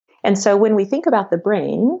And so when we think about the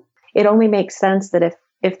brain, it only makes sense that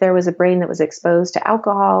if there was a brain that was exposed to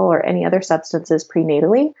alcohol or any other substances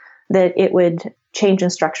prenatally, that it would change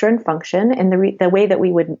in structure and function. And the way that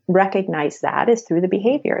we would recognize that is through the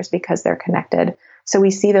behaviors because they're connected. So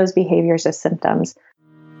we see those behaviors as symptoms.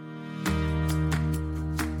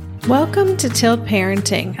 Welcome to Tilt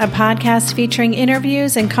Parenting, a podcast featuring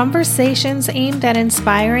interviews and conversations aimed at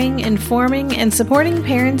inspiring, informing, and supporting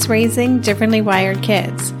parents raising differently wired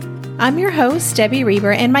kids. I'm your host, Debbie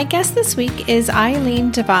Reber, and my guest this week is Eileen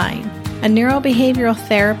Devine, a neurobehavioral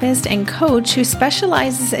therapist and coach who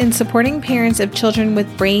specializes in supporting parents of children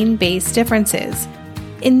with brain-based differences.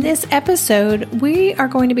 In this episode, we are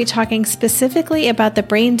going to be talking specifically about the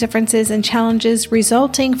brain differences and challenges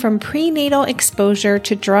resulting from prenatal exposure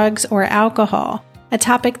to drugs or alcohol, a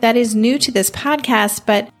topic that is new to this podcast,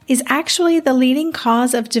 but is actually the leading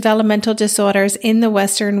cause of developmental disorders in the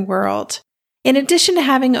Western world. In addition to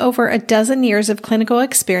having over a dozen years of clinical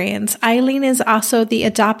experience, Eileen is also the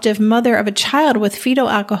adoptive mother of a child with fetal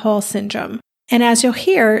alcohol syndrome. And as you'll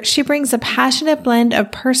hear, she brings a passionate blend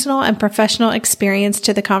of personal and professional experience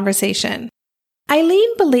to the conversation.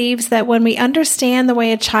 Eileen believes that when we understand the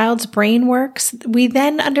way a child's brain works, we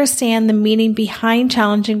then understand the meaning behind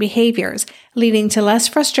challenging behaviors, leading to less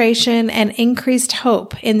frustration and increased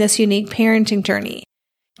hope in this unique parenting journey.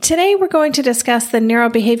 Today, we're going to discuss the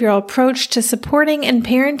neurobehavioral approach to supporting and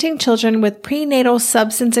parenting children with prenatal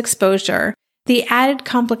substance exposure, the added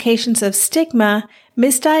complications of stigma,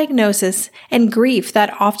 misdiagnosis, and grief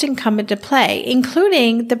that often come into play,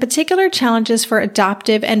 including the particular challenges for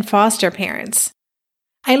adoptive and foster parents.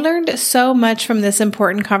 I learned so much from this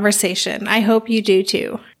important conversation. I hope you do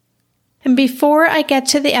too. And before I get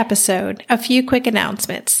to the episode, a few quick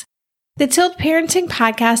announcements. The Tilt Parenting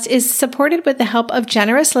podcast is supported with the help of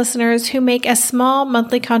generous listeners who make a small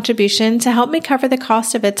monthly contribution to help me cover the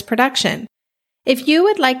cost of its production. If you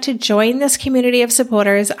would like to join this community of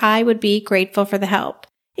supporters, I would be grateful for the help.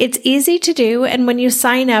 It's easy to do, and when you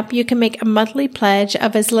sign up, you can make a monthly pledge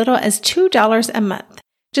of as little as $2 a month.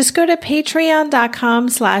 Just go to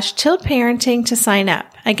patreon.com/tiltparenting to sign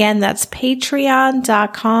up. Again, that's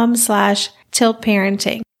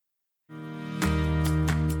patreon.com/tiltparenting.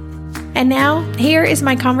 And now, here is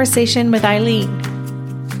my conversation with Eileen.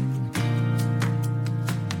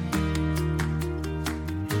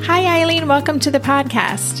 Hi, Eileen. Welcome to the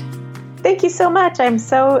podcast. Thank you so much. I'm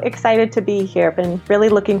so excited to be here. Been really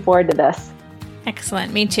looking forward to this.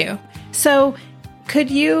 Excellent. Me too. So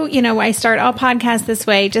could you, I start all podcasts this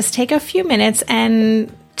way, just take a few minutes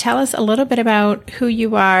and tell us a little bit about who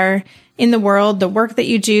you are in the world, the work that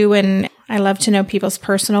you do, and I love to know people's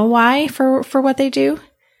personal why for what they do.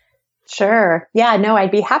 Sure. Yeah, no, I'd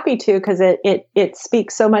be happy to because it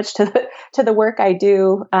speaks so much to the work I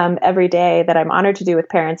do every day that I'm honored to do with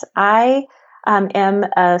parents. I am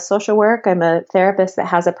a social work. I'm a therapist that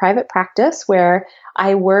has a private practice where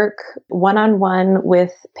I work one-on-one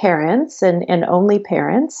with parents and only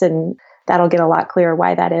parents, and that'll get a lot clearer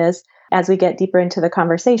why that is as we get deeper into the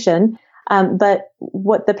conversation. But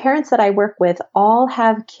what the parents that I work with all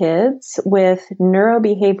have kids with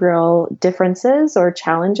neurobehavioral differences or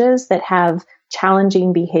challenges that have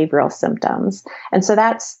challenging behavioral symptoms. And so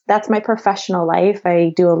that's my professional life.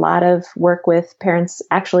 I do a lot of work with parents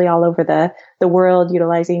actually all over the world,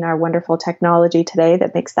 utilizing our wonderful technology today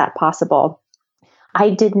that makes that possible.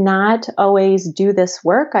 I did not always do this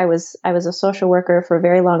work. I was a social worker for a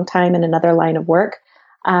very long time in another line of work.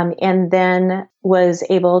 And then was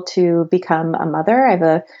able to become a mother. I have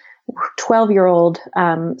a 12-year-old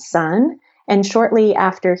son. And shortly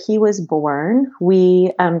after he was born,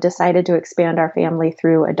 we decided to expand our family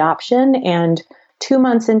through adoption. And 2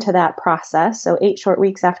 months into that process, so 8 short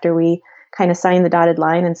weeks after we kind of signed the dotted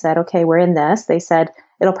line and said, okay, we're in this, they said,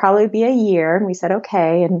 it'll probably be a year. And we said,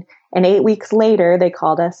 okay. And 8 weeks later, they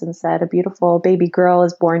called us and said, a beautiful baby girl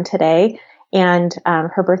is born today. And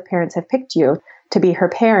her birth parents have picked you to be her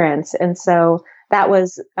parents. And so that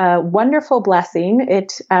was a wonderful blessing.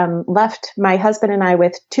 It left my husband and I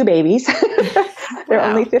with 2 babies. They're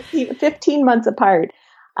only 15 months apart.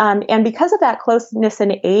 And because of that closeness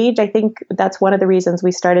in age, I think that's one of the reasons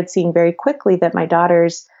we started seeing very quickly that my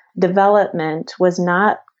daughter's development was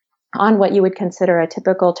not on what you would consider a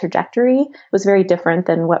typical trajectory. It was very different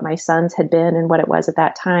than what my son's had been and what it was at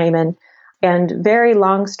that time. And very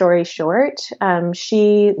long story short,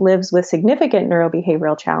 she lives with significant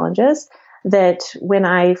neurobehavioral challenges that when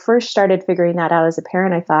I first started figuring that out as a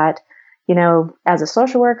parent, I thought, as a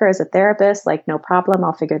social worker, as a therapist, no problem,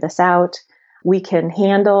 I'll figure this out. We can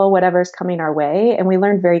handle whatever's coming our way. And we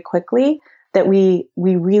learned very quickly that we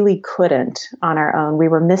really couldn't on our own. We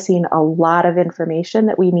were missing a lot of information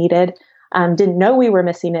that we needed. Didn't know we were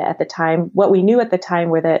missing it at the time. What we knew at the time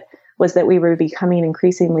was that we were becoming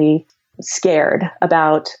increasingly scared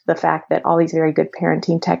about the fact that all these very good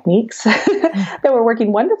parenting techniques that were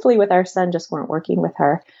working wonderfully with our son just weren't working with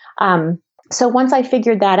her. So once I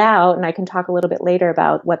figured that out, and I can talk a little bit later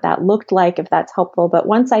about what that looked like, if that's helpful, but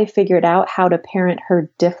once I figured out how to parent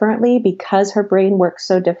her differently because her brain works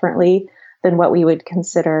so differently than what we would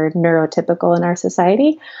consider neurotypical in our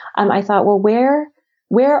society, I thought, well, where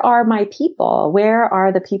are my people? Where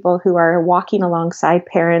are the people who are walking alongside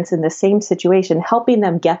parents in the same situation, helping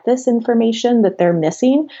them get this information that they're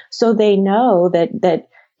missing so they know that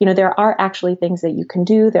there are actually things that you can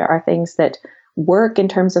do. There are things that work in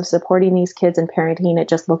terms of supporting these kids and parenting. It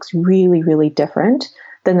just looks really, really different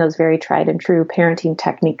than those very tried and true parenting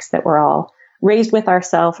techniques that we're all raised with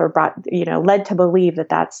ourselves or led to believe that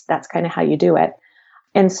that's kind of how you do it.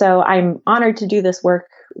 And so I'm honored to do this work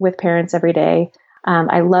with parents every day.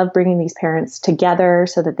 I love bringing these parents together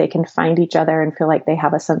so that they can find each other and feel like they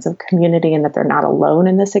have a sense of community and that they're not alone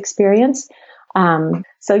in this experience.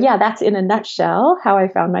 So yeah, that's in a nutshell how I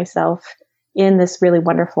found myself in this really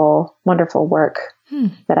wonderful, wonderful work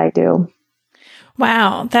that I do.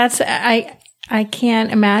 Wow. I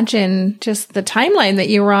can't imagine just the timeline that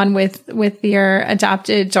you were on with your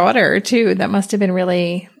adopted daughter too. That must have been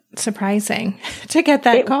really surprising to get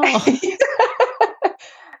that call.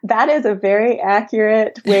 That is a very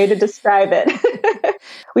accurate way to describe it.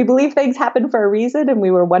 We believe things happen for a reason, and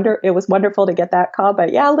it was wonderful to get that call,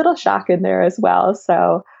 but yeah, a little shock in there as well.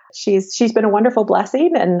 So she's been a wonderful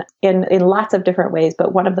blessing and in lots of different ways,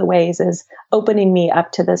 but one of the ways is opening me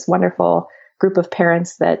up to this wonderful group of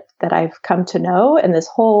parents that I've come to know, and this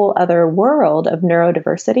whole other world of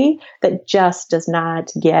neurodiversity that just does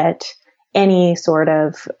not get any sort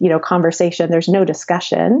of, conversation. There's no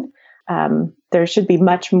discussion. There should be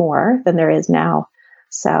much more than there is now.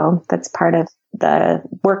 So that's part of the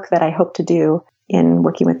work that I hope to do in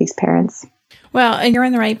working with these parents. Well, and you're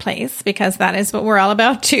in the right place because that is what we're all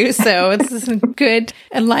about too. So it's a good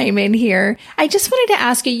alignment here. I just wanted to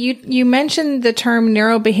ask you mentioned the term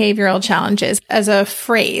neurobehavioral challenges as a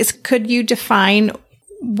phrase. Could you define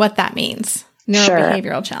what that means?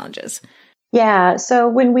 Neurobehavioral challenges. Yeah. So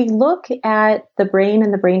when we look at the brain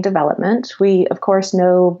and the brain development, we, of course,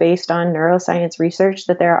 know based on neuroscience research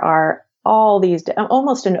that there are all these,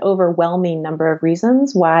 almost an overwhelming number of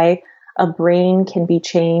reasons why a brain can be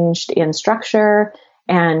changed in structure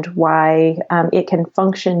and why it can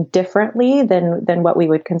function differently than what we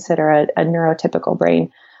would consider a neurotypical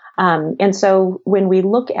brain. And so when we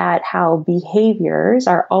look at how behaviors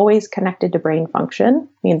are always connected to brain function,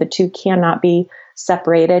 the two cannot be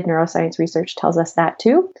separated. Neuroscience research tells us that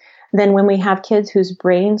too. Then when we have kids whose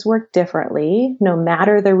brains work differently, no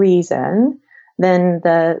matter the reason, then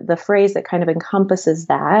the phrase that kind of encompasses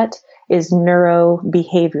that is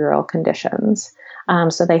neurobehavioral conditions.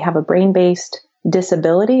 So they have a brain-based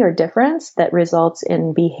disability or difference that results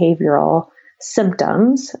in behavioral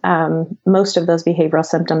symptoms. Most of those behavioral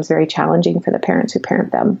symptoms very challenging for the parents who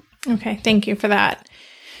parent them. Okay, thank you for that.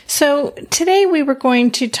 So today we were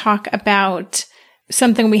going to talk about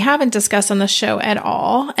something we haven't discussed on the show at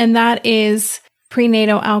all, and that is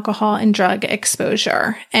prenatal alcohol and drug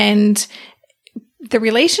exposure and the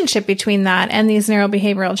relationship between that and these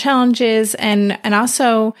neurobehavioral challenges. And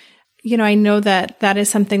also, I know that is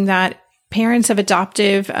something that parents of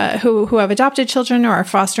who have adopted children or are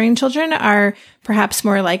fostering children are perhaps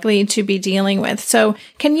more likely to be dealing with. So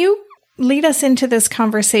can you lead us into this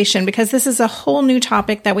conversation? Because this is a whole new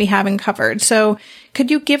topic that we haven't covered. So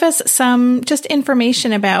could you give us some just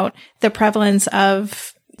information about the prevalence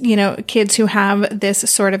of, kids who have this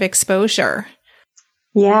sort of exposure?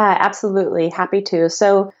 Yeah, absolutely. Happy to.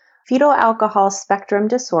 So fetal alcohol spectrum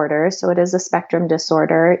disorder. So it is a spectrum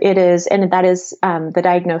disorder. It is, and that is the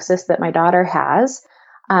diagnosis that my daughter has.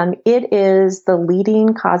 It is the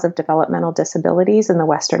leading cause of developmental disabilities in the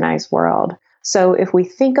westernized world. So if we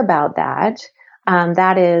think about that,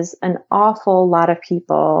 that is an awful lot of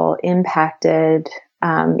people impacted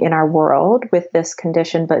in our world with this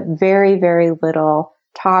condition, but very, very little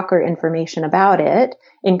talk or information about it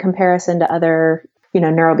in comparison to other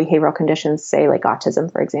neurobehavioral conditions, say like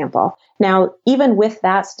autism, for example. Now, even with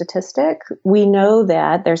that statistic, we know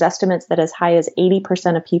that there's estimates that as high as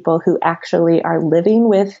 80% of people who actually are living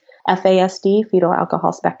with FASD, fetal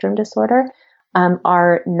alcohol spectrum disorder,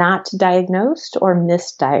 are not diagnosed or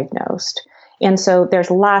misdiagnosed. And so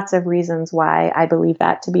there's lots of reasons why I believe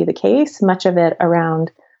that to be the case, much of it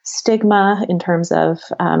around stigma in terms of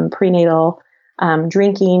prenatal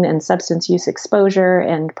drinking and substance use exposure,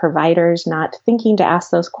 and providers not thinking to ask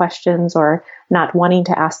those questions or not wanting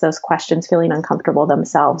to ask those questions, feeling uncomfortable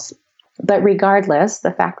themselves. But regardless,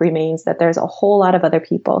 the fact remains that there's a whole lot of other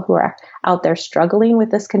people who are out there struggling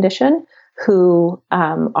with this condition who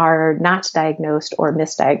are not diagnosed or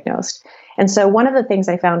misdiagnosed. And so one of the things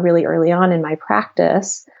I found really early on in my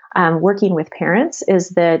practice, working with parents, is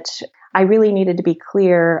that I really needed to be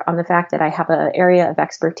clear on the fact that I have an area of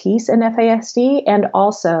expertise in FASD, and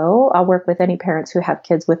also I'll work with any parents who have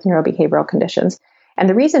kids with neurobehavioral conditions. And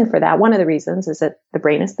the reason for that, one of the reasons, is that the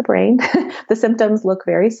brain is the brain. The symptoms look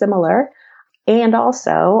very similar. And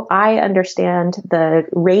also, I understand the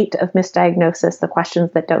rate of misdiagnosis, the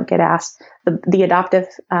questions that don't get asked, the adoptive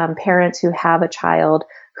parents who have a child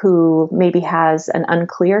who maybe has an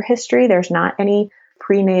unclear history. There's not any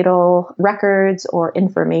prenatal records or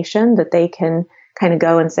information that they can kind of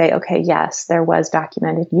go and say, okay, yes, there was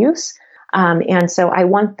documented use. And so I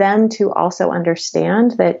want them to also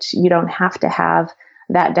understand that you don't have to have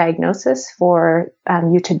that diagnosis for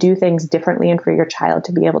you to do things differently and for your child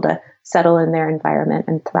to be able to settle in their environment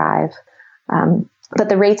and thrive. But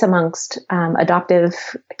the rates amongst adoptive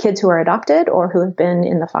kids who are adopted or who have been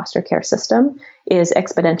in the foster care system is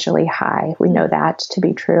exponentially high. We know that to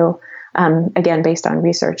be true, again, based on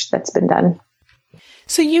research that's been done.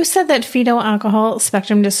 So you said that fetal alcohol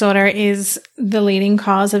spectrum disorder is the leading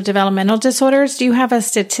cause of developmental disorders. Do you have a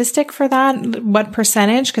statistic for that? What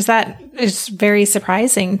percentage? Because that is very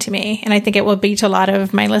surprising to me. And I think it will be to a lot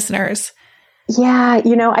of my listeners. Yeah,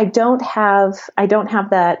 I don't have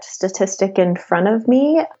that statistic in front of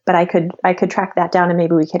me, but I could track that down and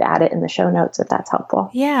maybe we could add it in the show notes if that's helpful.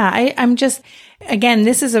 Yeah, I'm just, again,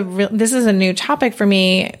 this is a new topic for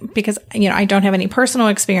me because, I don't have any personal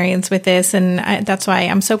experience with this. And that's why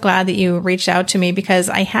I'm so glad that you reached out to me, because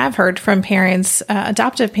I have heard from parents,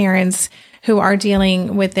 adoptive parents who are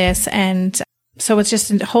dealing with this. And so it's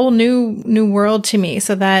just a whole new world to me.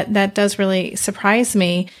 So that does really surprise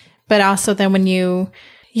me. But also then when you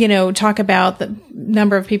talk about the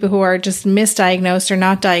number of people who are just misdiagnosed or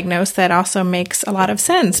not diagnosed, that also makes a lot of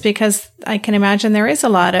sense, because I can imagine there is a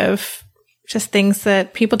lot of just things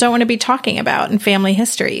that people don't want to be talking about and family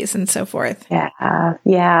histories and so forth.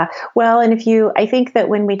 Yeah. Well, and I think that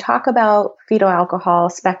when we talk about fetal alcohol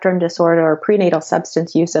spectrum disorder or prenatal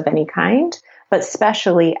substance use of any kind, but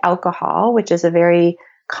especially alcohol, which is a very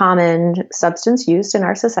common substance used in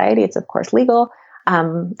our society, it's of course legal.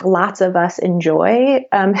 Lots of us enjoy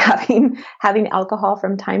having alcohol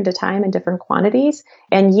from time to time in different quantities.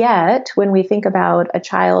 And yet, when we think about a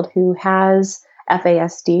child who has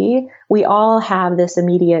FASD, we all have this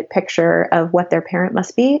immediate picture of what their parent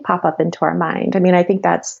must be pop up into our mind. I mean, I think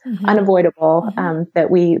that's unavoidable,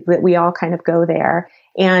 that we all kind of go there.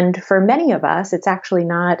 And for many of us, it's actually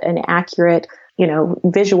not an accurate,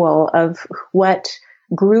 visual of what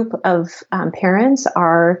group of parents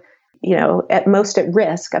are at most at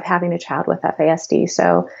risk of having a child with FASD.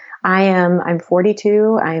 So I'm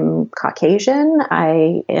 42. I'm Caucasian.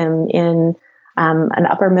 I am in an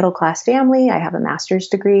upper middle class family. I have a master's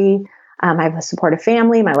degree. I have a supportive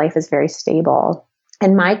family. My life is very stable.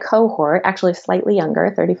 And my cohort, actually slightly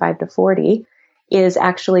younger, 35 to 40, is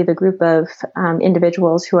actually the group of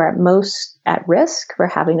individuals who are most at risk for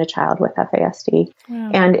having a child with FASD.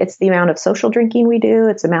 Wow. And it's the amount of social drinking we do.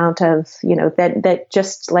 It's the amount of, that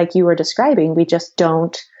just like you were describing, we just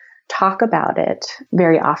don't talk about it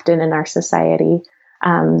very often in our society.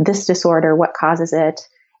 This disorder, what causes it?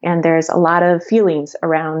 And there's a lot of feelings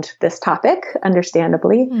around this topic,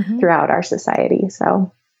 understandably, throughout our society.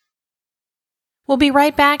 So we'll be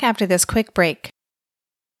right back after this quick break.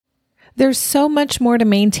 There's so much more to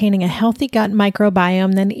maintaining a healthy gut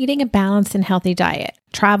microbiome than eating a balanced and healthy diet.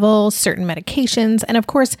 Travel, certain medications, and of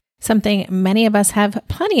course, something many of us have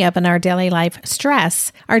plenty of in our daily life,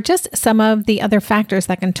 stress, are just some of the other factors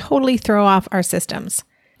that can totally throw off our systems.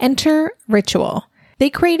 Enter Ritual. They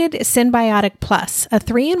created Synbiotic Plus, a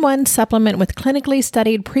 3-in-1 supplement with clinically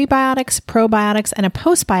studied prebiotics, probiotics, and a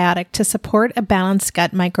postbiotic to support a balanced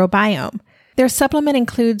gut microbiome. Their supplement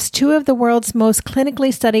includes 2 of the world's most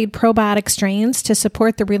clinically studied probiotic strains to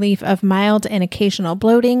support the relief of mild and occasional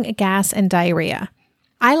bloating, gas, and diarrhea.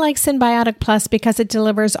 I like Synbiotic Plus because it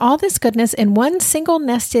delivers all this goodness in one single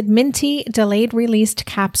nested minty delayed released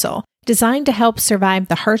capsule designed to help survive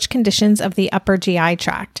the harsh conditions of the upper GI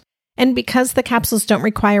tract. And because the capsules don't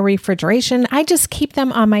require refrigeration, I just keep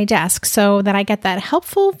them on my desk so that I get that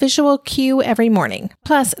helpful visual cue every morning.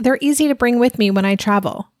 Plus, they're easy to bring with me when I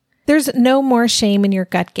travel. There's no more shame in your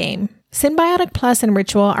gut game. Synbiotic Plus and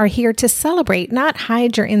Ritual are here to celebrate, not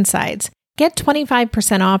hide your insides. Get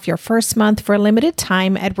 25% off your first month for a limited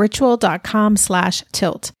time at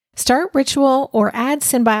ritual.com/tilt. Start Ritual or add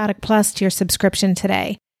Symbiotic Plus to your subscription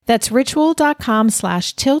today. That's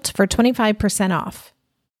ritual.com/tilt for 25% off.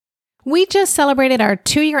 We just celebrated our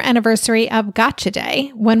 2-year anniversary of Gotcha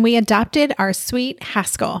Day when we adopted our sweet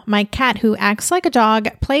Haskell, my cat who acts like a dog,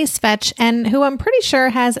 plays fetch, and who I'm pretty sure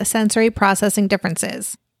has sensory processing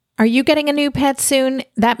differences. Are you getting a new pet soon?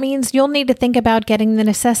 That means you'll need to think about getting the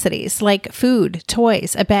necessities like food,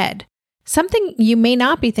 toys, a bed. Something you may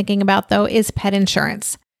not be thinking about, though, is pet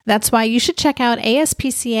insurance. That's why you should check out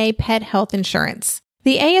ASPCA Pet Health Insurance.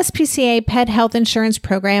 The ASPCA Pet Health Insurance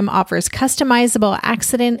Program offers customizable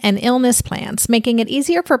accident and illness plans, making it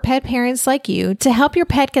easier for pet parents like you to help your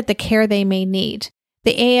pet get the care they may need.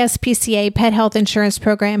 The ASPCA Pet Health Insurance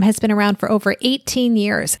Program has been around for over 18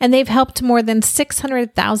 years, and they've helped more than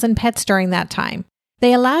 600,000 pets during that time.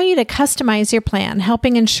 They allow you to customize your plan,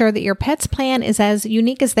 helping ensure that your pet's plan is as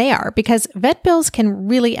unique as they are, because vet bills can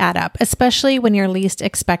really add up, especially when you're least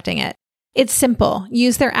expecting it. It's simple.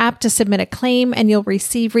 Use their app to submit a claim and you'll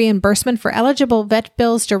receive reimbursement for eligible vet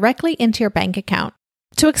bills directly into your bank account.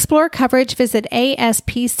 To explore coverage, visit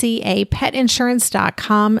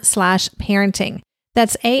aspcapetinsurance.com/parenting.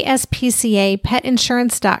 That's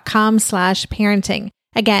aspcapetinsurance.com/parenting.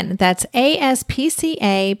 Again, that's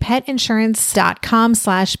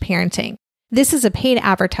aspcapetinsurance.com/parenting. This is a paid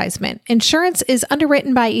advertisement. Insurance is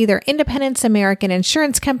underwritten by either Independence American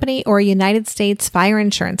Insurance Company or United States Fire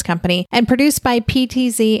Insurance Company and produced by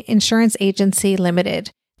PTZ Insurance Agency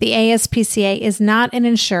Limited. The ASPCA is not an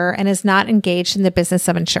insurer and is not engaged in the business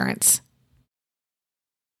of insurance.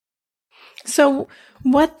 So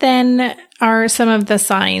what then are some of the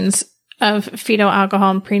signs of fetal alcohol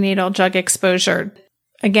and prenatal drug exposure?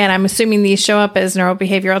 Again, I'm assuming these show up as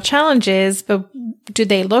neurobehavioral challenges, but do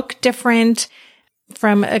they look different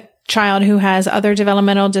from a child who has other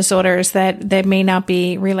developmental disorders that may not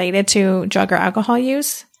be related to drug or alcohol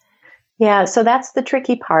use? Yeah, so that's the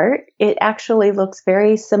tricky part. It actually looks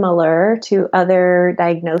very similar to other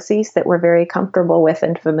diagnoses that we're very comfortable with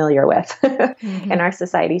and familiar with in our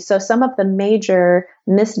society. So some of the major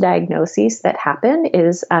misdiagnoses that happen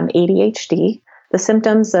is ADHD. The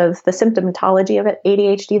symptomatology of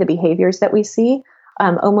ADHD, the behaviors that we see,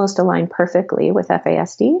 almost align perfectly with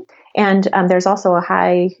FASD. And there's also a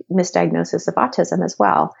high misdiagnosis of autism as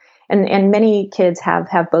well. And many kids have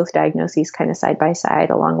both diagnoses kind of side by side,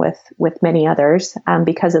 along with many others,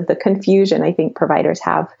 because of the confusion I think providers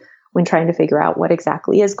have when trying to figure out what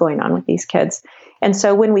exactly is going on with these kids. And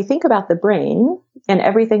so when we think about the brain and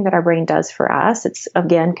everything that our brain does for us, it's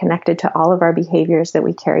again connected to all of our behaviors that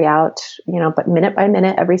we carry out, but minute by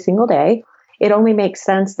minute, every single day. It only makes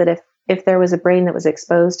sense that if there was a brain that was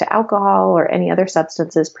exposed to alcohol or any other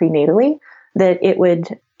substances prenatally, that it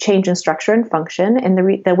would change in structure and function. And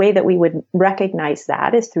the way that we would recognize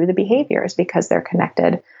that is through the behaviors because they're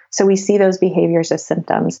connected. So we see those behaviors as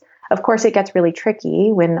symptoms. Of course, it gets really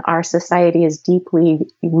tricky when our society is deeply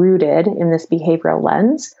rooted in this behavioral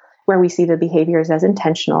lens, where we see the behaviors as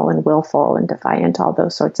intentional and willful and defiant, all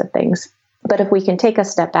those sorts of things. But if we can take a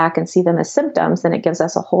step back and see them as symptoms, then it gives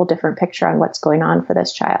us a whole different picture on what's going on for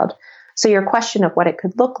this child. So your question of what it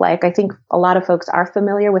could look like, I think a lot of folks are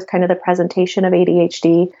familiar with kind of the presentation of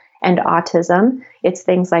ADHD and autism. It's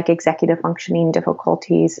things like executive functioning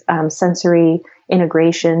difficulties, sensory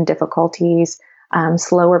integration difficulties,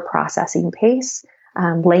 slower processing pace,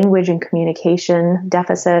 language and communication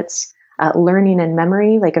deficits, learning and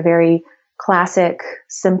memory. Like a very classic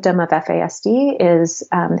symptom of FASD is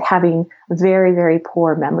having very, very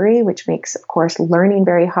poor memory, which makes, of course, learning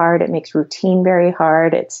very hard. It makes routine very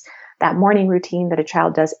hard. It's that morning routine that a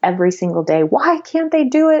child does every single day. Why can't they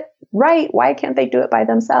do it right? Why can't they do it by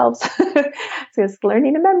themselves? So it's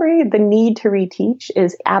learning and memory. The need to reteach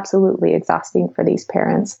is absolutely exhausting for these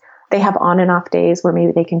parents. They have on and off days where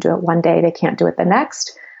maybe they can do it one day, they can't do it the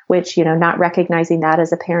next, which, not recognizing that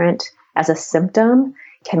as a parent as a symptom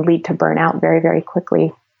can lead to burnout very, very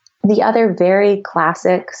quickly. The other very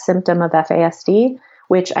classic symptom of FASD,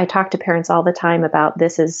 which I talk to parents all the time about,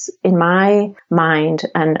 this is, in my mind,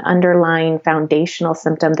 an underlying foundational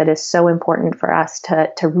symptom that is so important for us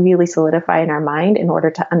to really solidify in our mind in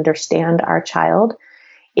order to understand our child,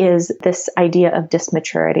 is this idea of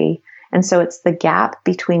dysmaturity. And so it's the gap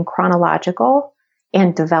between chronological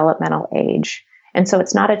and developmental age. And so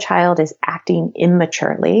it's not a child is acting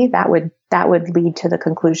immaturely. That would lead to the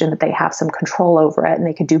conclusion that they have some control over it and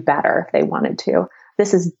they could do better if they wanted to.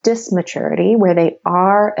 This is dysmaturity, where they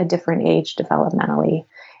are a different age developmentally.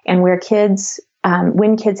 And where kids,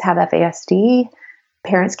 when kids have FASD,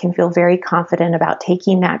 parents can feel very confident about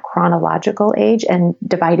taking that chronological age and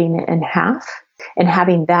dividing it in half and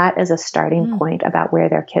having that as a starting point about where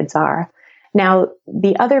their kids are. Now,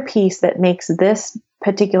 the other piece that makes this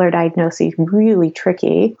particular diagnosis really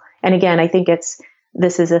tricky, and again, I think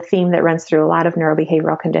this is a theme that runs through a lot of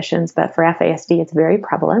neurobehavioral conditions, but for FASD, it's very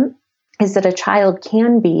prevalent, is that a child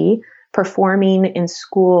can be performing in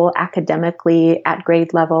school academically at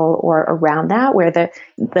grade level or around that, where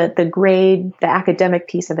the grade, the academic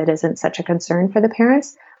piece of it isn't such a concern for the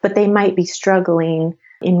parents, but they might be struggling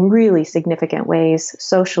in really significant ways,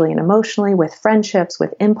 socially and emotionally, with friendships,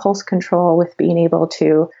 with impulse control, with being able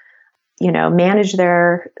to, manage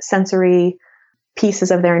their sensory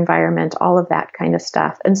pieces of their environment, all of that kind of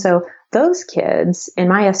stuff. And so those kids, in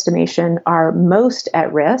my estimation, are most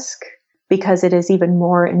at risk because it is even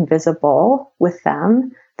more invisible with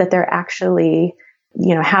them that they're actually,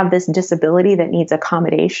 have this disability that needs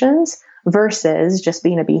accommodations versus just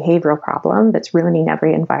being a behavioral problem that's ruining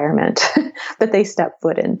every environment that they step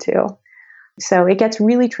foot into. So it gets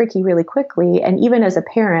really tricky really quickly. And even as a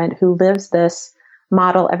parent who lives this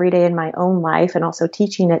model every day in my own life and also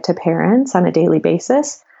teaching it to parents on a daily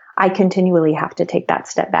basis, I continually have to take that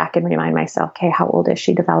step back and remind myself, okay, how old is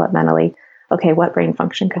she developmentally? Okay, what brain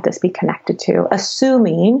function could this be connected to?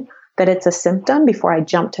 Assuming that it's a symptom before I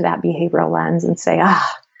jump to that behavioral lens and say,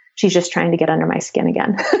 she's just trying to get under my skin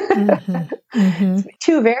again.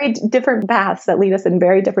 Two very different paths that lead us in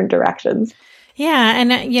very different directions. Yeah.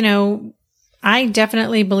 And, I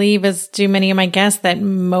definitely believe, as do many of my guests, that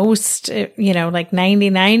most, like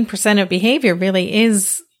 99% of behavior really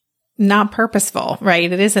is not purposeful,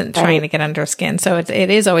 right? It isn't trying to get under skin. So it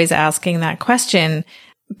is always asking that question.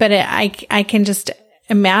 But I can just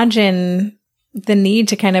imagine the need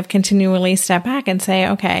to kind of continually step back and say,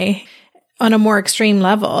 okay, on a more extreme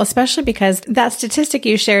level, especially because that statistic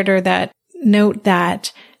you shared, or that note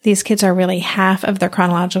that these kids are really half of their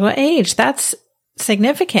chronological age, that's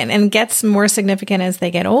significant and gets more significant as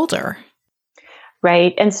they get older.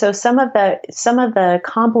 Right. And so some of the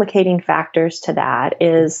complicating factors to that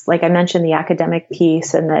is, like I mentioned, the academic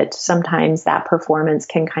piece, and that sometimes that performance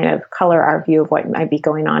can kind of color our view of what might be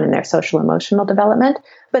going on in their social emotional development.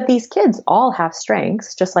 But these kids all have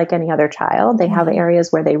strengths, just like any other child. They have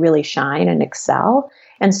areas where they really shine and excel.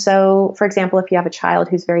 And so, for example, if you have a child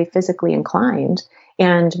who's very physically inclined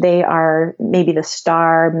and they are maybe the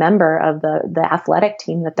star member of the athletic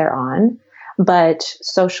team that they're on, but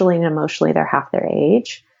socially and emotionally, they're half their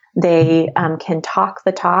age. They can talk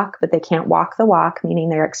the talk, but they can't walk the walk, meaning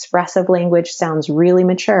their expressive language sounds really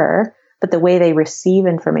mature, but the way they receive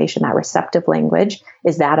information, that receptive language,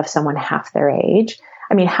 is that of someone half their age.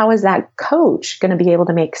 I mean, how is that coach going to be able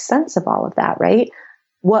to make sense of all of that, right?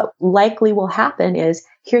 What likely will happen is,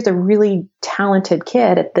 here's a really talented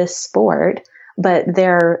kid at this sport, but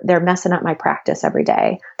they're messing up my practice every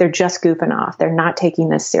day. They're just goofing off. They're not taking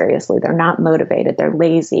this seriously. They're not motivated. They're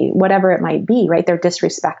lazy, whatever it might be, right? They're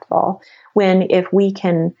disrespectful. When if we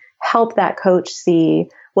can help that coach see,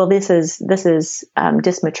 well, this is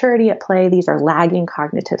dysmaturity at play. These are lagging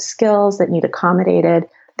cognitive skills that need accommodated.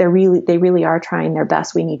 They really are trying their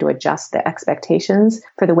best. We need to adjust the expectations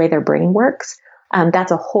for the way their brain works.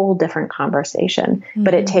 That's a whole different conversation,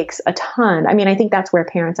 but it takes a ton. I mean, I think that's where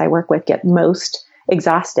parents I work with get most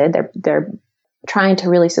exhausted. They're trying to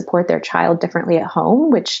really support their child differently at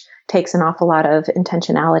home, which takes an awful lot of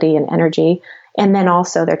intentionality and energy. And then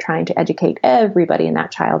also they're trying to educate everybody in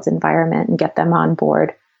that child's environment and get them on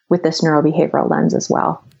board with this neurobehavioral lens as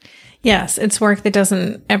well. Yes, it's work that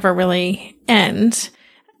doesn't ever really end.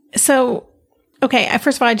 So, okay,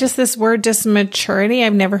 first of all, just this word dysmaturity,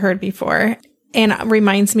 I've never heard before. And it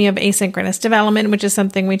reminds me of asynchronous development, which is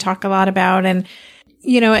something we talk a lot about. And,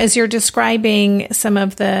 as you're describing some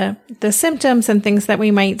of the symptoms and things that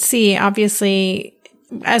we might see, obviously,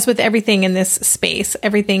 as with everything in this space,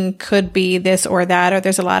 everything could be this or that, or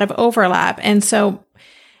there's a lot of overlap. And so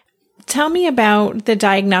tell me about the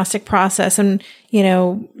diagnostic process. And,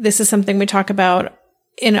 this is something we talk about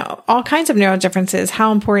in all kinds of neurodifferences.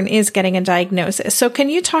 How important is getting a diagnosis? So can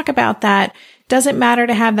you talk about that? Does it matter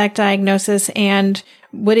to have that diagnosis? And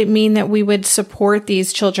would it mean that we would support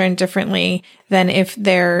these children differently than if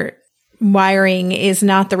their wiring is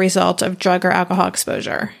not the result of drug or alcohol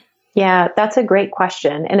exposure? Yeah, that's a great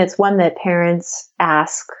question. And it's one that parents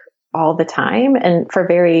ask all the time, and for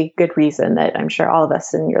very good reason that I'm sure all of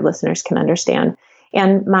us and your listeners can understand.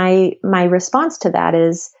 And my response to that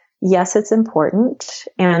is, yes, it's important.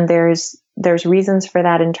 And there's reasons for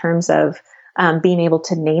that in terms of being able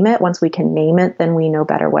to name it. Once we can name it, then we know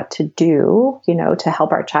better what to do, to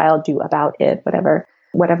help our child do about it, whatever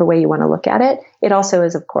whatever way you want to look at it. It also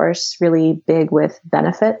is, of course, really big with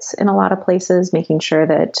benefits in a lot of places, making sure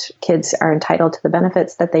that kids are entitled to the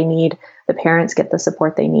benefits that they need, the parents get the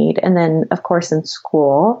support they need. And then, of course, in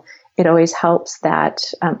school, it always helps that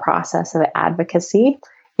process of advocacy.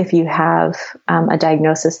 If you have a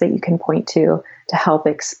diagnosis that you can point to help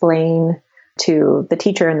explain to the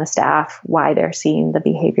teacher and the staff why they're seeing the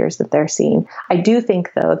behaviors that they're seeing. I do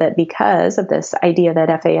think, though, that because of this idea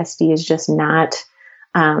that FASD is just not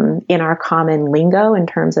in our common lingo in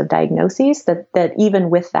terms of diagnoses, that even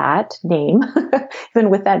with that name, even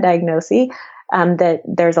with that diagnosis, that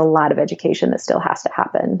there's a lot of education that still has to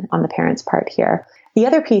happen on the parents' part here. The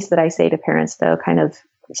other piece that I say to parents, though, kind of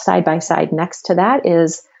side by side next to that,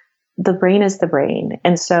 is the brain is the brain.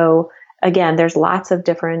 And so, again, there's lots of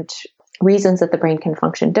different reasons that the brain can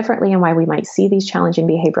function differently and why we might see these challenging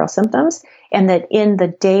behavioral symptoms. And that in the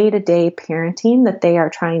day-to-day parenting that they are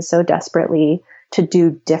trying so desperately to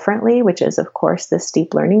do differently, which is, of course, the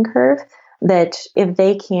steep learning curve, that if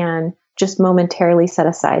they can just momentarily set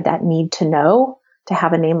aside that need to know, to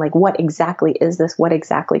have a name like, what exactly is this? What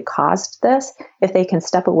exactly caused this? If they can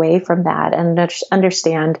step away from that and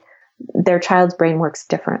understand their child's brain works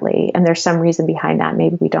differently, and there's some reason behind that.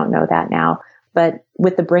 Maybe we don't know that now. But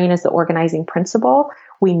with the brain as the organizing principle,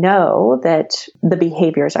 we know that the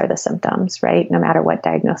behaviors are the symptoms, right? No matter what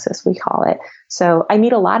diagnosis we call it. So I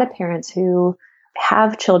meet a lot of parents who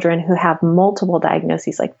have children who have multiple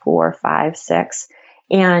diagnoses, like 4, 5, 6,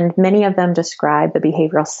 and many of them describe the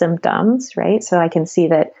behavioral symptoms, right? So I can see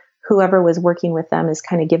that whoever was working with them is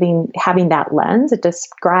kind of having that lens. It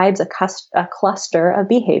describes a cluster of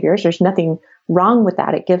behaviors. There's nothing wrong with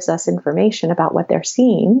that. It gives us information about what they're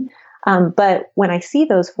seeing. But when I see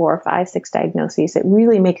those 4, 5, 6 diagnoses, it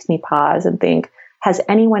really makes me pause and think, has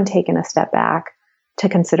anyone taken a step back to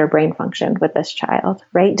consider brain function with this child,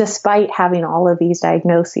 right? Despite having all of these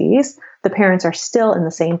diagnoses, the parents are still in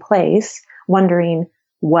the same place wondering,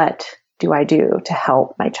 what do I do to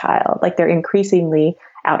help my child? Like, they're increasingly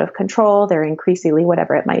out of control. They're increasingly,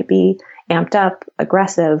 whatever it might be, amped up,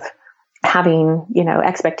 aggressive, having,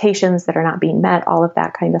 expectations that are not being met, all of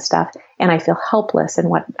that kind of stuff. And I feel helpless in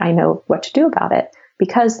what I know what to do about it,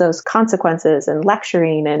 because those consequences and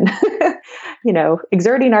lecturing and,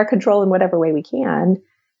 exerting our control in whatever way we can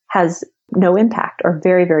has no impact, or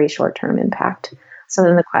very, very short-term impact. So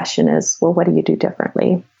then the question is, well, what do you do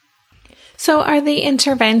differently? So are the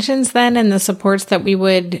interventions then and the supports that we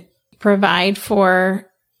would provide for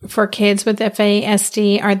kids with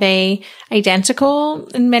FASD, are they identical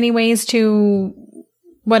in many ways to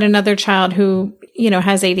what another child who,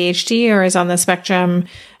 has ADHD or is on the spectrum,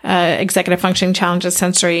 executive functioning challenges,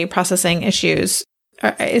 sensory processing issues?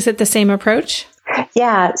 Is it the same approach?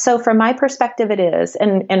 Yeah. So from my perspective, it is.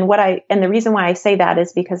 And the reason why I say that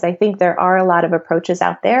is because I think there are a lot of approaches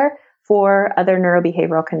out there for other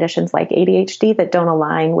neurobehavioral conditions like ADHD that don't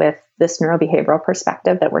align with this neurobehavioral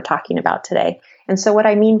perspective that we're talking about today. And so what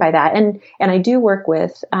I mean by that, and I do work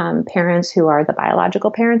with parents who are the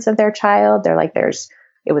biological parents of their child. They're like,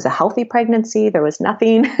 it was a healthy pregnancy. There was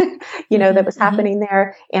nothing, that was happening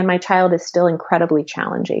there. And my child is still incredibly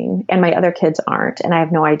challenging and my other kids aren't. And I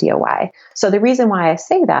have no idea why. So the reason why I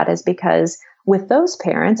say that is because with those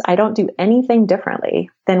parents, I don't do anything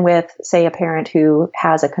differently than with, say, a parent who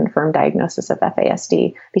has a confirmed diagnosis of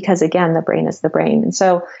FASD, because again, the brain is the brain. And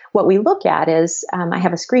so what we look at is, I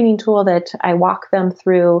have a screening tool that I walk them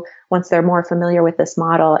through once they're more familiar with this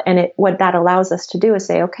model. And what that allows us to do is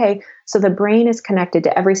say, okay, so the brain is connected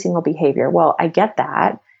to every single behavior. Well, I get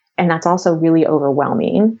that. And that's also really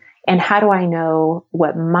overwhelming. And how do I know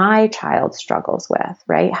what my child struggles with,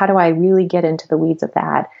 right? How do I really get into the weeds of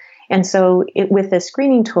that? And so with this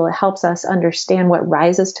screening tool, it helps us understand what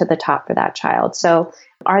rises to the top for that child. So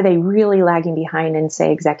are they really lagging behind in,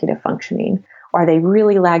 say, executive functioning? Are they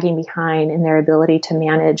really lagging behind in their ability to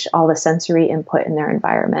manage all the sensory input in their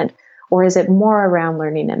environment? Or is it more around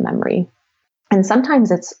learning and memory? And sometimes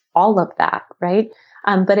it's all of that, right?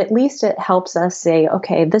 But at least it helps us say,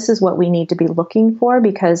 okay, this is what we need to be looking for,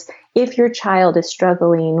 because if your child is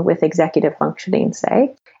struggling with executive functioning,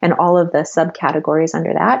 say, and all of the subcategories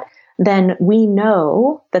under that, then we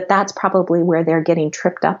know that that's probably where they're getting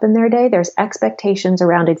tripped up in their day. There's expectations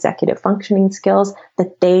around executive functioning skills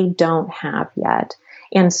that they don't have yet.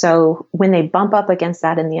 And so when they bump up against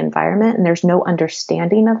that in the environment and there's no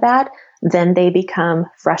understanding of that, then they become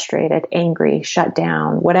frustrated, angry, shut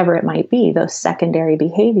down, whatever it might be. Those secondary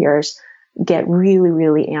behaviors get really,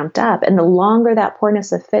 really amped up. And the longer that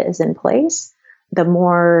poorness of fit is in place, the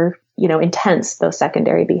more, intense those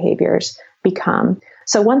secondary behaviors become.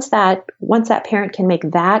 So once that parent can make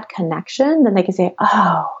that connection, then they can say,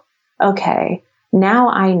 oh, okay, now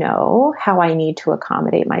I know how I need to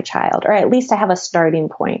accommodate my child, or at least I have a starting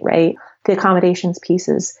point, right? The accommodations piece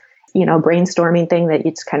is, brainstorming thing that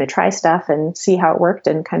you just kind of try stuff and see how it worked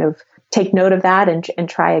and kind of take note of that and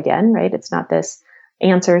try again, right? It's not this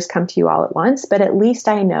answers come to you all at once, but at least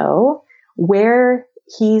I know where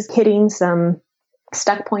he's hitting some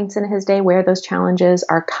stuck points in his day, where those challenges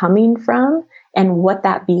are coming from, and what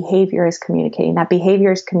that behavior is communicating. That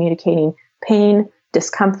behavior is communicating pain,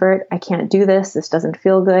 discomfort. I can't do this. This doesn't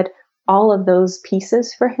feel good. All of those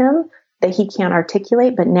pieces for him that he can't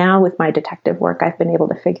articulate. But now with my detective work, I've been able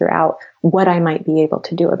to figure out what I might be able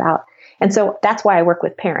to do about. And so that's why I work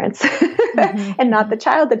with parents and not the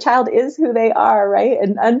child. The child is who they are, right?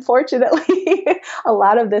 And unfortunately, a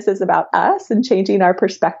lot of this is about us and changing our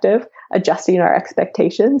perspective, adjusting our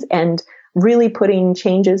expectations, and really putting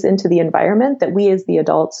changes into the environment that we as the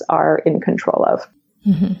adults are in control of.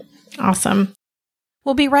 Awesome.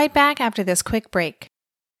 We'll be right back after this quick break.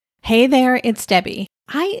 Hey there, it's Debbie.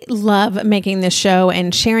 I love making this show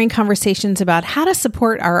and sharing conversations about how to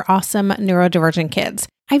support our awesome neurodivergent kids.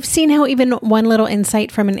 I've seen how even one little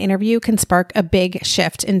insight from an interview can spark a big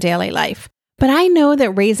shift in daily life. But I know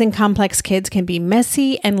that raising complex kids can be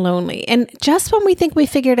messy and lonely. And just when we think we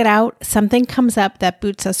figured it out, something comes up that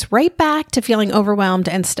boots us right back to feeling overwhelmed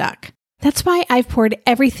and stuck. That's why I've poured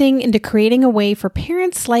everything into creating a way for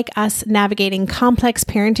parents like us navigating complex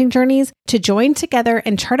parenting journeys to join together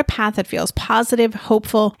and chart a path that feels positive,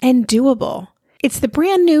 hopeful, and doable. It's the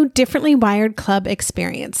brand new Differently Wired Club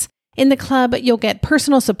experience. In the club, you'll get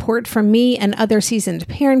personal support from me and other seasoned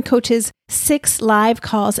parent coaches, 6 live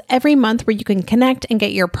calls every month where you can connect and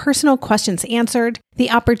get your personal questions answered,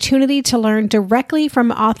 the opportunity to learn directly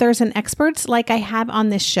from authors and experts like I have on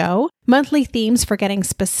this show, monthly themes for getting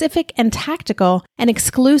specific and tactical, an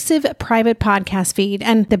exclusive private podcast feed,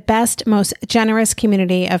 and the best, most generous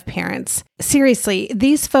community of parents. Seriously,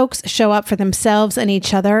 these folks show up for themselves and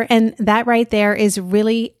each other, and that right there is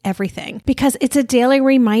really everything, because it's a daily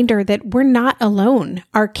reminder that we're not alone.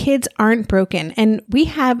 Our kids aren't broken, and we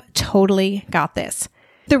have totally got this.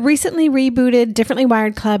 The recently rebooted Differently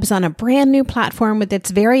Wired Club is on a brand new platform with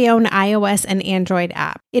its very own iOS and Android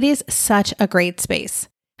app. It is such a great space.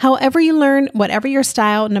 However you learn, whatever your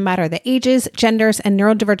style, no matter the ages, genders, and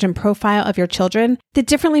neurodivergent profile of your children, the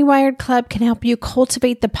Differently Wired Club can help you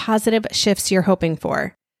cultivate the positive shifts you're hoping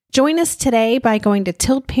for. Join us today by going to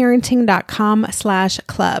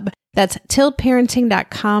tiltparenting.com/club. That's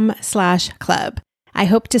tiltparenting.com/club. I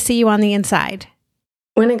hope to see you on the inside.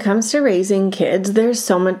 When it comes to raising kids, there's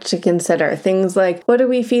so much to consider. Things like, what do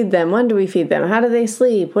we feed them? When do we feed them? How do they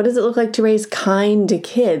sleep? What does it look like to raise kind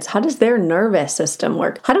kids? How does their nervous system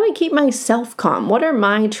work? How do I keep myself calm? What are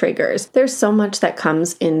my triggers? There's so much that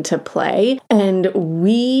comes into play, and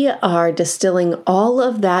we are distilling all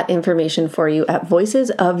of that information for you at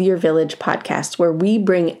Voices of Your Village podcast, where we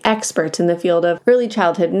bring experts in the field of early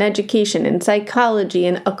childhood and education and psychology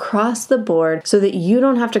and across the board so that you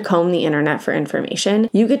don't have to comb the internet for information.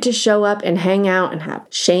 You get to show up and hang out and have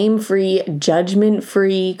shame-free,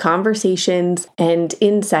 judgment-free conversations and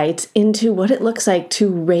insights into what it looks like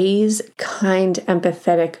to raise kind,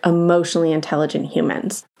 empathetic, emotionally intelligent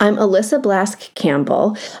humans. I'm Alyssa Blask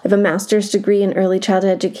Campbell. I have a master's degree in early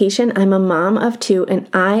childhood education. I'm a mom of 2, and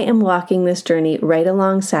I am walking this journey right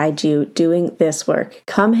alongside you doing this work.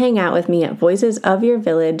 Come hang out with me at Voices of Your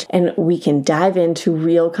Village, and we can dive into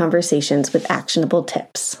real conversations with actionable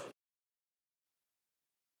tips.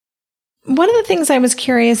 One of the things I was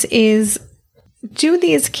curious is, do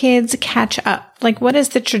these kids catch up? Like, what does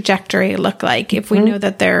the trajectory look like if we know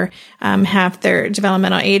that they're half their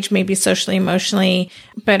developmental age, maybe socially, emotionally,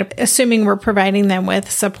 but assuming we're providing them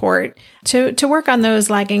with support to work on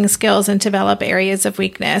those lagging skills and develop areas of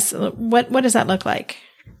weakness? What does that look like?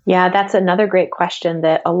 Yeah, that's another great question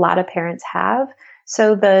that a lot of parents have.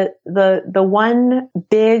 So the one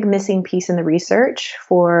big missing piece in the research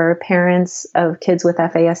for parents of kids with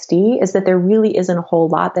FASD is that there really isn't a whole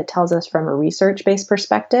lot that tells us from a research-based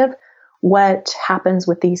perspective what happens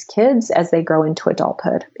with these kids as they grow into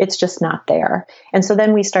adulthood. It's just not there. And so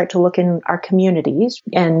then we start to look in our communities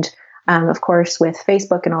and, of course, with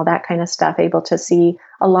Facebook and all that kind of stuff, able to see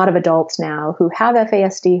a lot of adults now who have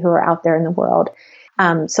FASD who are out there in the world.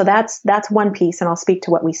 So that's one piece, and I'll speak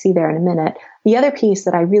to what we see there in a minute. The other piece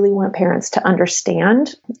that I really want parents to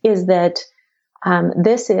understand is that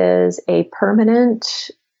this is a permanent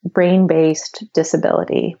brain-based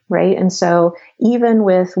disability, right? And so even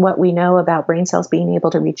with what we know about brain cells being able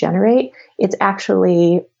to regenerate, it's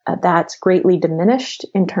actually that's greatly diminished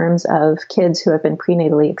in terms of kids who have been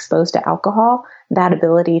prenatally exposed to alcohol. That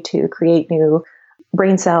ability to create new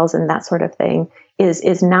brain cells and that sort of thing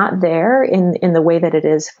is not there in the way that it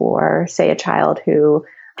is for, say, a child who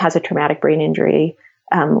has a traumatic brain injury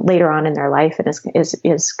later on in their life and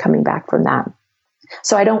is coming back from that.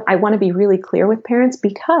 So I want to be really clear with parents,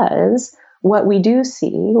 because what we do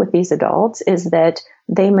see with these adults is that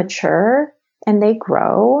they mature and they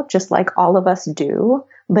grow just like all of us do,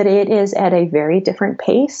 but it is at a very different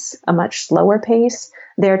pace, a much slower pace.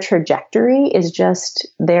 Their trajectory is just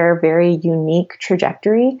their very unique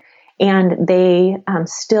trajectory, and they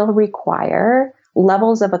still require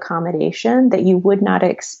levels of accommodation that you would not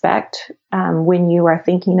expect when you are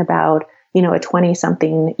thinking about, a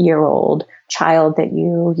 20-something-year-old child that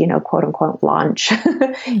you quote unquote, launch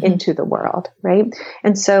into the world, right?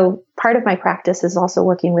 And so part of my practice is also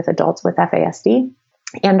working with adults with FASD,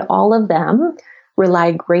 and all of them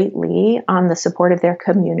rely greatly on the support of their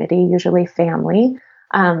community, usually family.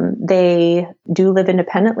 They do live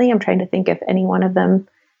independently. I'm trying to think if any one of them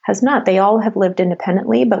has not. They all have lived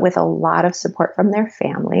independently, but with a lot of support from their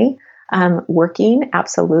family. Working,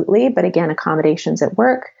 absolutely. But again, accommodations at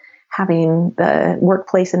work, having the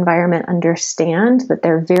workplace environment understand that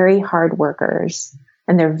they're very hard workers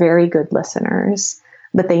and they're very good listeners,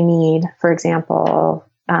 but they need, for example,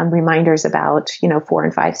 reminders about, 4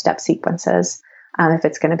 and 5 step sequences. If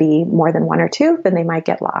it's going to be more than 1 or 2, then they might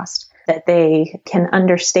get lost. That they can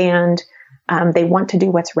understand, they want to do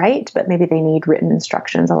what's right, but maybe they need written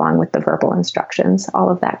instructions along with the verbal instructions, all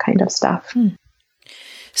of that kind of stuff.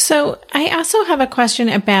 So I also have a question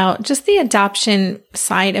about just the adoption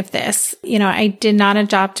side of this. I did not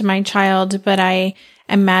adopt my child, but I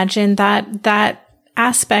imagine that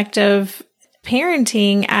aspect of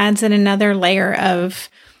parenting adds in another layer of,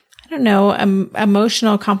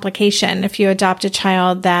 emotional complication. If you adopt a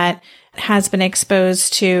child that has been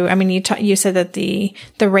exposed to, you said that the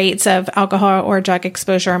rates of alcohol or drug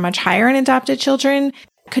exposure are much higher in adopted children.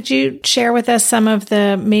 Could you share with us some of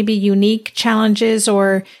the maybe unique challenges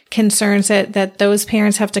or concerns that those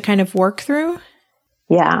parents have to kind of work through?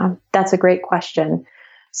 Yeah, that's a great question.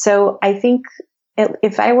 So I think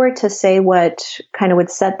if I were to say what kind of would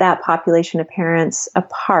set that population of parents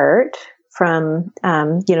apart from,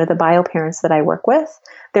 the bio parents that I work with,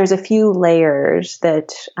 there's a few layers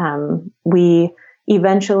that we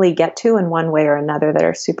eventually get to in one way or another that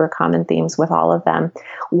are super common themes with all of them.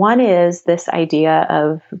 One is this idea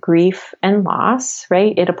of grief and loss,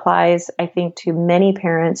 right? It applies, I think, to many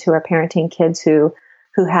parents who are parenting kids who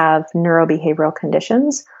have neurobehavioral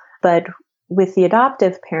conditions. But with the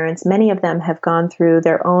adoptive parents, many of them have gone through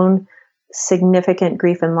their own significant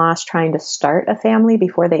grief and loss trying to start a family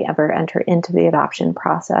before they ever enter into the adoption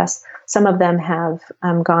process. Some of them have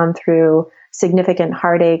gone through significant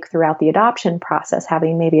heartache throughout the adoption process,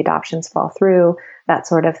 having maybe adoptions fall through, that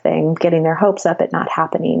sort of thing, getting their hopes up at not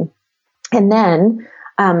happening. And then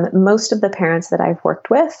most of the parents that I've worked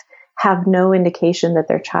with have no indication that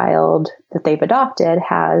their child that they've adopted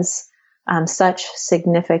has such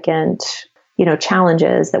significant,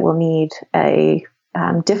 challenges that will need a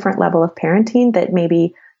different level of parenting that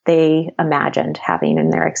maybe they imagined having in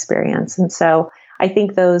their experience. And so I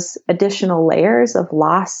think those additional layers of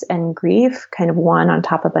loss and grief, kind of one on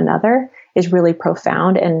top of another, is really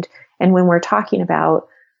profound. And when we're talking about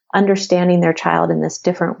understanding their child in this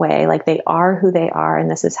different way, like they are who they are, and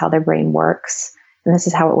this is how their brain works, and this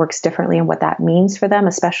is how it works differently, and what that means for them,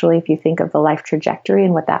 especially if you think of the life trajectory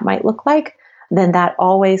and what that might look like, then that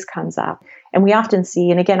always comes up. And we often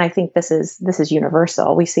see, and again, I think this is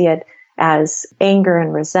universal. We see it as anger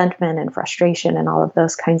and resentment and frustration and all of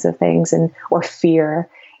those kinds of things, or fear.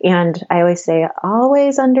 And I always say,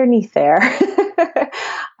 always underneath there,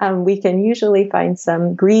 we can usually find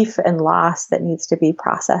some grief and loss that needs to be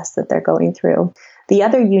processed that they're going through. The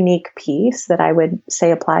other unique piece that I would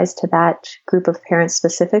say applies to that group of parents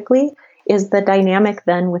specifically is the dynamic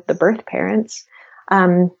then with the birth parents.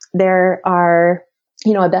 There are,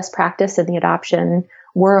 a best practice in the adoption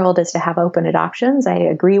world is to have open adoptions. I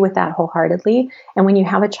agree with that wholeheartedly. And when you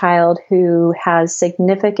have a child who has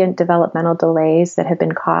significant developmental delays that have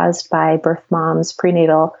been caused by birth mom's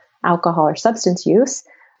prenatal alcohol or substance use,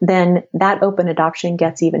 then that open adoption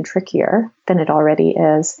gets even trickier than it already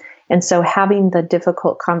is. And so having the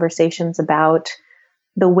difficult conversations about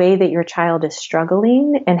the way that your child is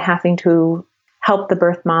struggling and having to help the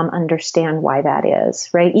birth mom understand why that is,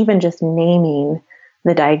 right? Even just naming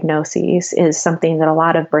the diagnoses is something that a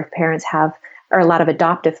lot of birth parents have, or a lot of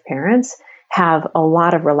adoptive parents have a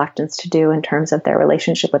lot of reluctance to do in terms of their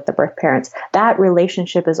relationship with the birth parents. That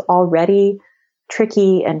relationship is already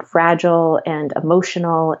tricky and fragile and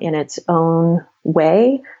emotional in its own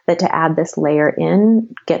way, that to add this layer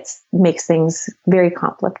in makes things very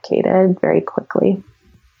complicated very quickly.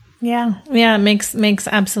 Yeah. Yeah. It makes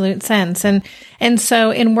absolute sense. And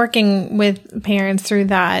so in working with parents through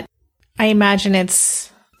that, I imagine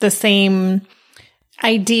it's the same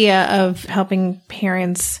idea of helping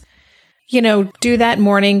parents, do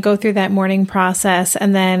that go through that mourning process,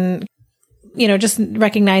 and then, just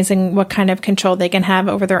recognizing what kind of control they can have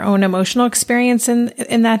over their own emotional experience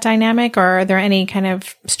in that dynamic. Or are there any kind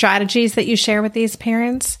of strategies that you share with these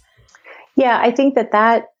parents? Yeah, I think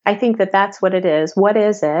that's what it is. What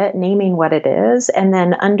is it? Naming what it is, and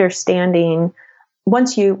then understanding.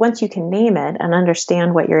 Once you can name it and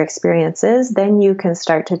understand what your experience is, then you can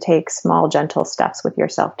start to take small, gentle steps with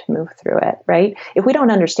yourself to move through it, right? If we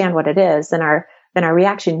don't understand what it is, then our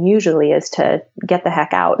reaction usually is to get the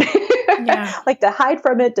heck out. Yeah. Like to hide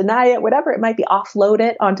from it, deny it, whatever it might be, offload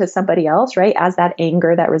it onto somebody else, right? As that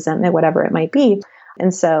anger, that resentment, whatever it might be.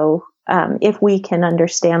 And so if we can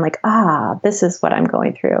understand like, this is what I'm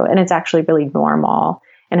going through, and it's actually really normal,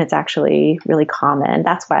 and it's actually really common.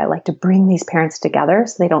 That's why I like to bring these parents together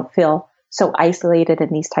so they don't feel so isolated in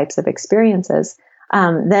these types of experiences.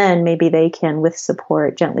 Then maybe they can, with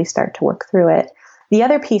support, gently start to work through it. The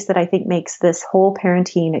other piece that I think makes this whole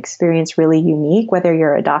parenting experience really unique, whether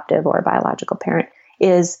you're adoptive or a biological parent,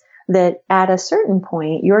 is that at a certain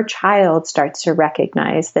point, your child starts to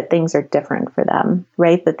recognize that things are different for them,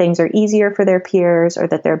 right? That things are easier for their peers, or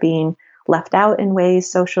that they're being left out in ways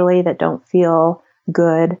socially that don't feel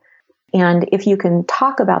good. And if you can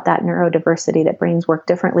talk about that neurodiversity, that brains work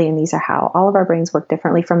differently, and these are how all of our brains work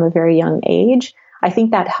differently from a very young age, I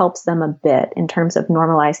think that helps them a bit in terms of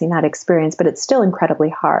normalizing that experience, but it's still incredibly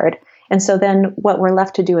hard. And so then what we're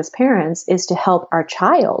left to do as parents is to help our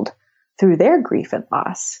child through their grief and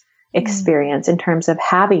loss experience in terms of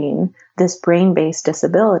having this brain-based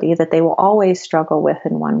disability that they will always struggle with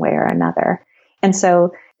in one way or another. And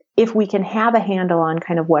so if we can have a handle on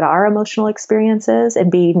kind of what our emotional experience is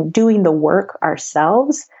and doing the work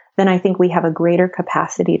ourselves, then I think we have a greater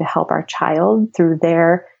capacity to help our child through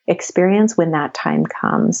their experience when that time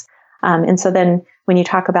comes. And so then when you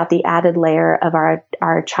talk about the added layer of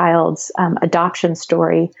our child's adoption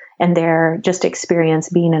story and their just experience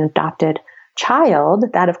being an adopted child,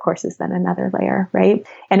 that of course is then another layer, right?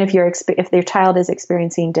 And if their child is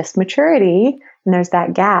experiencing dysmaturity, and there's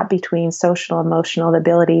that gap between social, emotional, the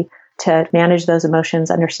ability to manage those emotions,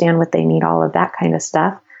 understand what they need, all of that kind of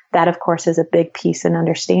stuff, that of course is a big piece in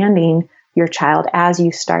understanding your child as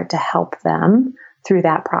you start to help them through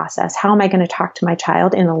that process. How am I going to talk to my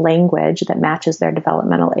child in a language that matches their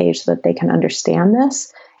developmental age so that they can understand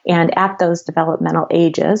this? And at those developmental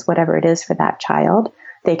ages, whatever it is for that child,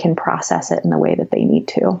 they can process it in the way that they need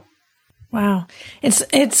to. Wow.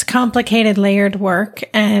 It's complicated, layered work.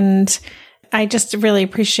 And I just really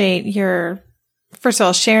appreciate your, first of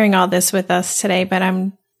all, sharing all this with us today, but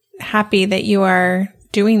I'm happy that you are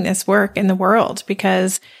doing this work in the world,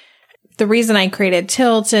 because the reason I created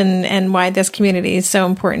Tilt and why this community is so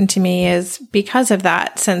important to me is because of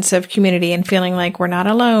that sense of community and feeling like we're not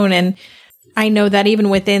alone. And I know that even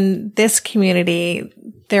within this community,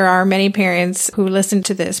 there are many parents who listen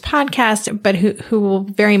to this podcast, but who will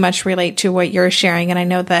very much relate to what you're sharing. And I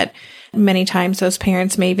know that many times those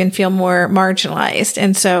parents may even feel more marginalized.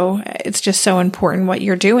 And so it's just so important what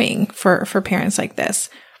you're doing for parents like this.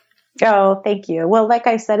 Oh, thank you. Well, like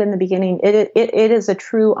I said in the beginning, it is a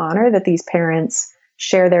true honor that these parents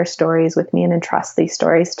share their stories with me and entrust these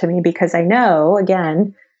stories to me, because I know,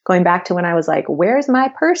 again, going back to when I was like, where's my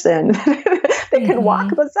person that can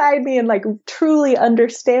walk beside me and like truly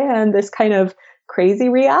understand this kind of crazy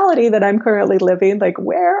reality that I'm currently living? Like,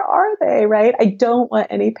 where are they? Right? I don't want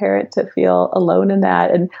any parent to feel alone in that.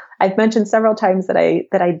 And I've mentioned several times that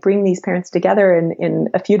I bring these parents together in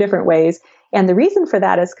a few different ways. And the reason for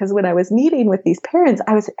that is because when I was meeting with these parents,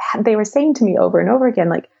 they were saying to me over and over again,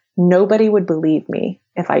 like, nobody would believe me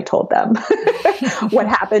if I told them what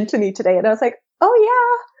happened to me today. And I was like,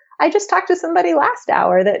 oh yeah, I just talked to somebody last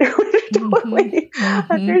hour that would totally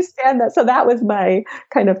understand that. So that was my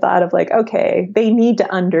kind of thought of like, okay, they need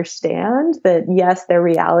to understand that, yes, their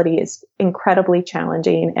reality is incredibly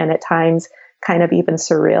challenging and at times kind of even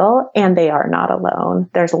surreal, and they are not alone.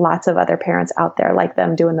 There's lots of other parents out there like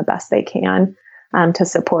them doing the best they can to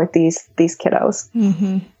support these kiddos.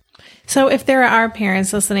 Mm-hmm. So if there are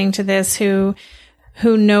parents listening to this who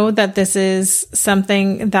know that this is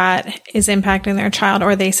something that is impacting their child,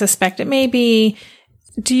 or they suspect it may be,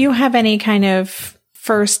 do you have any kind of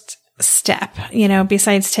first step,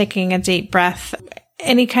 besides taking a deep breath,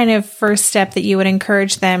 any kind of first step that you would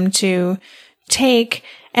encourage them to take?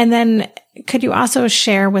 And then could you also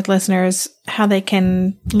share with listeners how they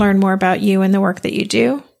can learn more about you and the work that you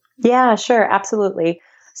do? Yeah, sure. Absolutely.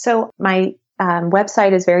 So my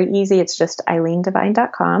website is very easy. It's just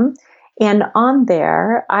eileendevine.com. And on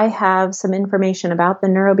there, I have some information about the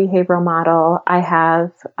neurobehavioral model. I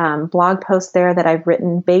have blog posts there that I've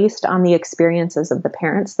written based on the experiences of the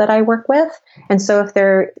parents that I work with. And so if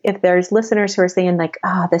there's listeners who are saying like,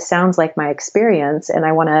 oh, this sounds like my experience, and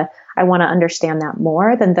I want to understand that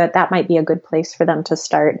more, then that might be a good place for them to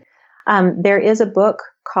start. There is a book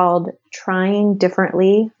called Trying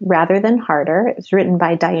Differently Rather Than Harder. It's written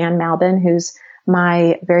by Diane Malbin, who's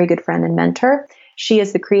my very good friend and mentor. She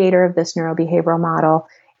is the creator of this neurobehavioral model.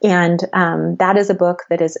 And that is a book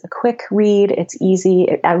that is a quick read. It's easy.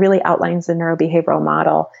 It really outlines the neurobehavioral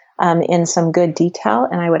model in some good detail.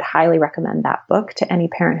 And I would highly recommend that book to any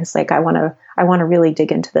parent who's like, I want to really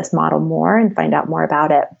dig into this model more and find out more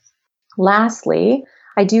about it. Lastly,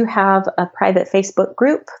 I do have a private Facebook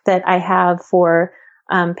group that I have for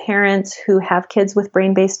parents who have kids with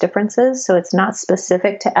brain-based differences. So it's not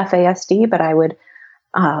specific to FASD, but I would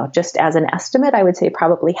just as an estimate, I would say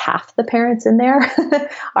probably half the parents in there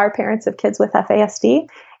are parents of kids with FASD.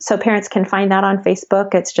 So parents can find that on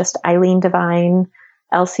Facebook. It's just Eileen Devine,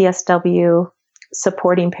 LCSW,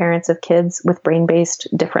 supporting parents of kids with brain-based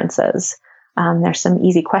differences. There's some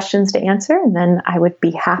easy questions to answer, and then I would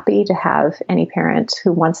be happy to have any parent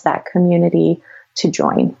who wants that community to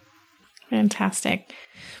join. Fantastic.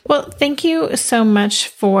 Well, thank you so much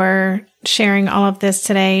for sharing all of this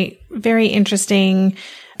today. Very interesting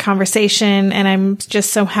conversation, and I'm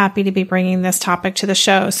just so happy to be bringing this topic to the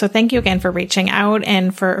show. So thank you again for reaching out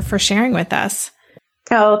and for sharing with us.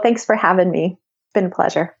 Oh, thanks for having me. It's been a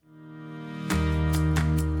pleasure.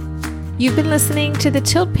 You've been listening to the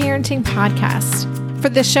Tilt Parenting Podcast. For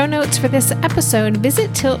the show notes for this episode, visit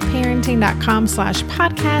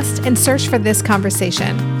tiltparenting.com/podcast and search for this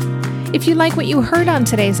conversation. If you like what you heard on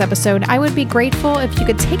today's episode, I would be grateful if you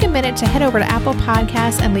could take a minute to head over to Apple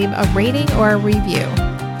Podcasts and leave a rating or a review.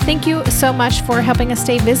 Thank you so much for helping us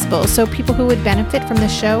stay visible so people who would benefit from the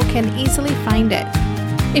show can easily find it.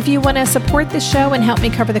 If you want to support the show and help me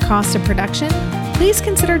cover the cost of production, please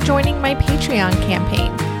consider joining my Patreon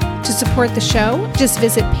campaign. To support the show, just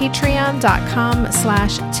visit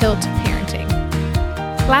patreon.com/tiltparenting.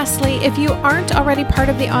 Lastly, if you aren't already part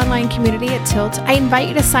of the online community at Tilt, I invite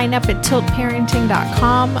you to sign up at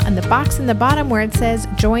tiltparenting.com on the box in the bottom where it says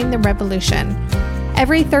Join the Revolution.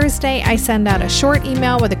 Every Thursday, I send out a short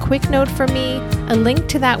email with a quick note from me, a link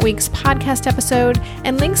to that week's podcast episode,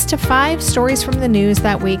 and links to 5 stories from the news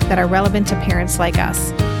that week that are relevant to parents like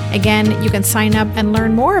us. Again, you can sign up and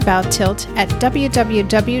learn more about Tilt at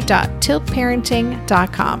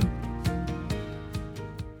www.tiltparenting.com.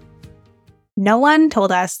 No one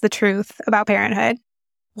told us the truth about parenthood.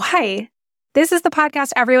 Why? This is the podcast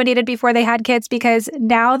everyone needed before they had kids, because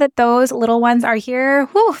now that those little ones are here,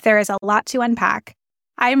 there is a lot to unpack.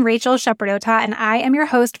 I'm Rachel Shepardota, and I am your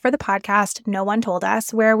host for the podcast No One Told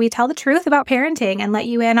Us, where we tell the truth about parenting and let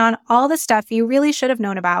you in on all the stuff you really should have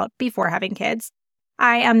known about before having kids.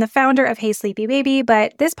 I am the founder of Hey Sleepy Baby,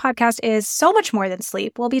 but this podcast is so much more than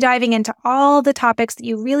sleep. We'll be diving into all the topics that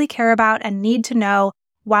you really care about and need to know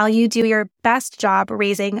while you do your best job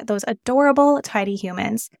raising those adorable, tiny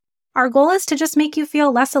humans. Our goal is to just make you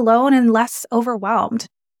feel less alone and less overwhelmed.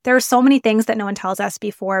 There are so many things that no one tells us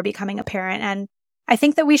before becoming a parent, and I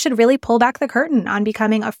think that we should really pull back the curtain on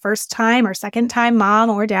becoming a first-time or second-time mom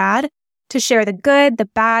or dad to share the good, the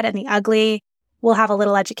bad, and the ugly. We'll have a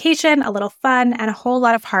little education, a little fun, and a whole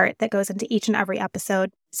lot of heart that goes into each and every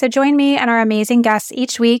episode. So join me and our amazing guests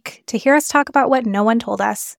each week to hear us talk about what no one told us.